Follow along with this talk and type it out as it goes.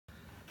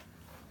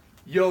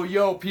Yo,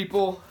 yo,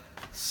 people.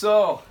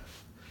 So,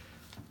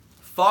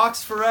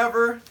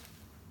 Foox4ever,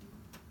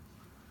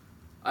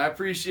 I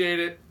appreciate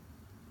it.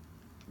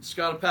 Just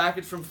got a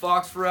package from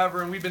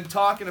Foox4ever, and we've been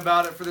talking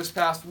about it for this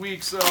past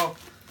week, so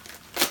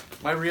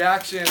my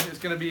reaction is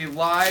going to be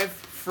live,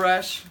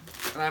 fresh,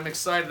 and I'm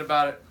excited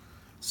about it.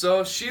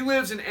 So, she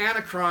lives in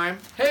Anaheim.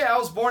 Hey, I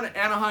was born at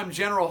Anaheim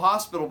General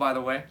Hospital, by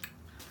the way.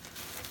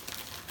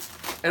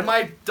 And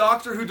my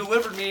doctor who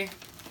delivered me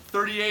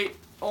 38,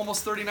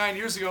 almost 39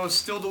 years ago is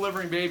still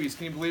delivering babies.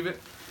 Can you believe it?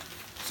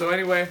 So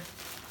anyway.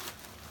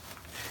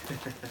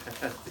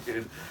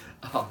 Dude.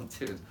 Oh,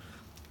 dude.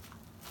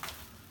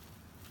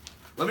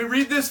 Let me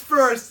read this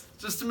first,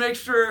 just to make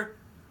sure.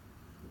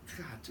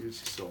 God, dude,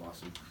 she's so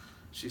awesome.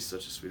 She's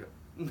such a sweetheart.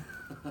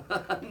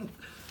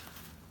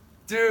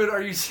 Dude,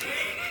 are you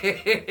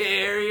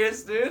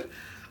serious, dude?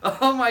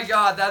 Oh my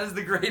God, that is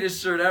the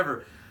greatest shirt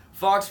ever.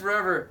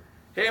 Foox4ever.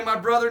 Hey, my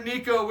brother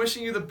Nico,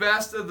 wishing you the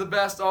best of the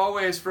best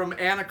always from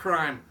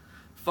Anaheim.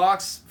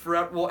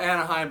 Foox4ever, well,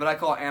 Anaheim, but I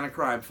call it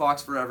Anaheim.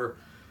 Foox4ever.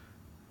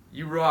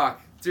 You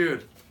rock.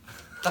 Dude.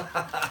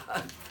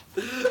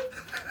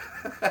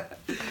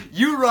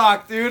 You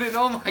rock, dude. And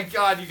oh my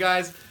God, you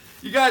guys,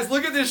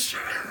 look at this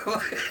shirt.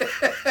 Look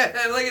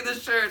at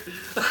this shirt.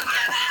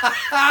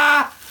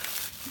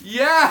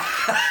 Yeah.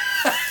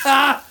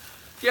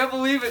 Can't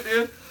believe it,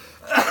 dude.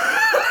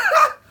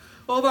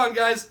 Hold on,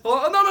 guys.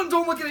 Oh, no,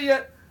 don't look at it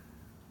yet.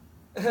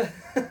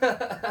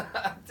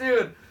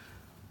 Dude.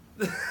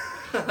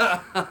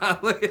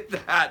 Look at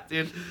that,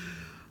 dude.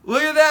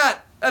 Look at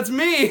that. That's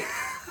me.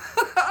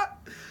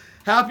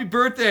 Happy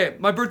birthday.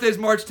 My birthday's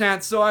March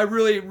 10th, so I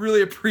really,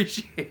 really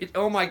appreciate it.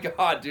 Oh my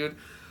God, dude.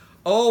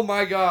 Oh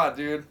my God,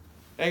 dude.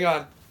 Hang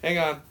on.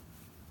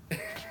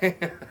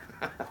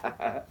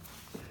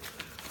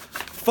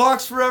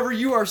 Foox4ever,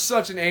 you are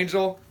such an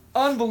angel.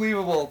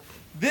 Unbelievable.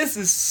 This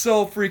is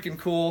so freaking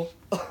cool.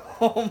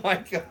 Oh my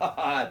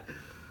God.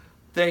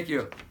 Thank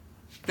you.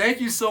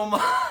 Thank you so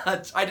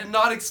much. I did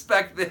not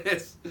expect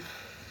this.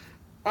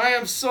 I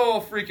am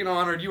so freaking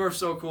honored. You are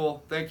so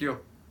cool. Thank you.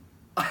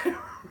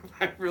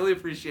 I really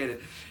appreciate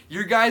it.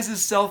 Your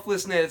guys'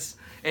 selflessness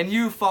and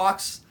you,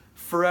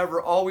 Foox4ever,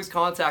 always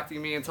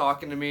contacting me and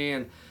talking to me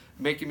and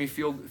making me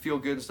feel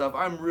good and stuff.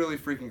 I'm really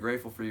freaking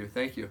grateful for you.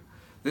 Thank you.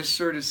 This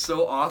shirt is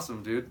so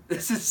awesome, dude.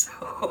 This is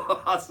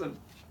so awesome.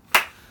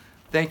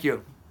 Thank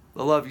you.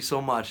 I love you so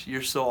much.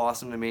 You're so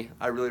awesome to me.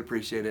 I really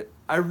appreciate it.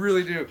 I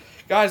really do.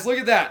 Guys, look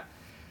at that.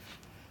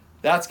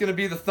 That's going to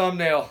be the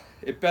thumbnail.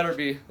 It better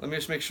be. Let me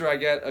just make sure I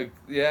get a...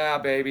 Yeah,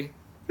 baby.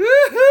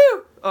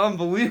 Woohoo!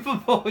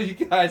 Unbelievable, you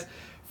guys.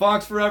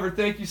 Foox4ever,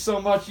 thank you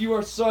so much. You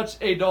are such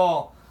a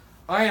doll.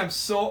 I am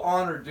so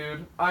honored,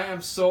 dude. I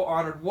am so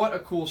honored. What a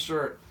cool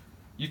shirt.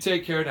 You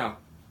take care now.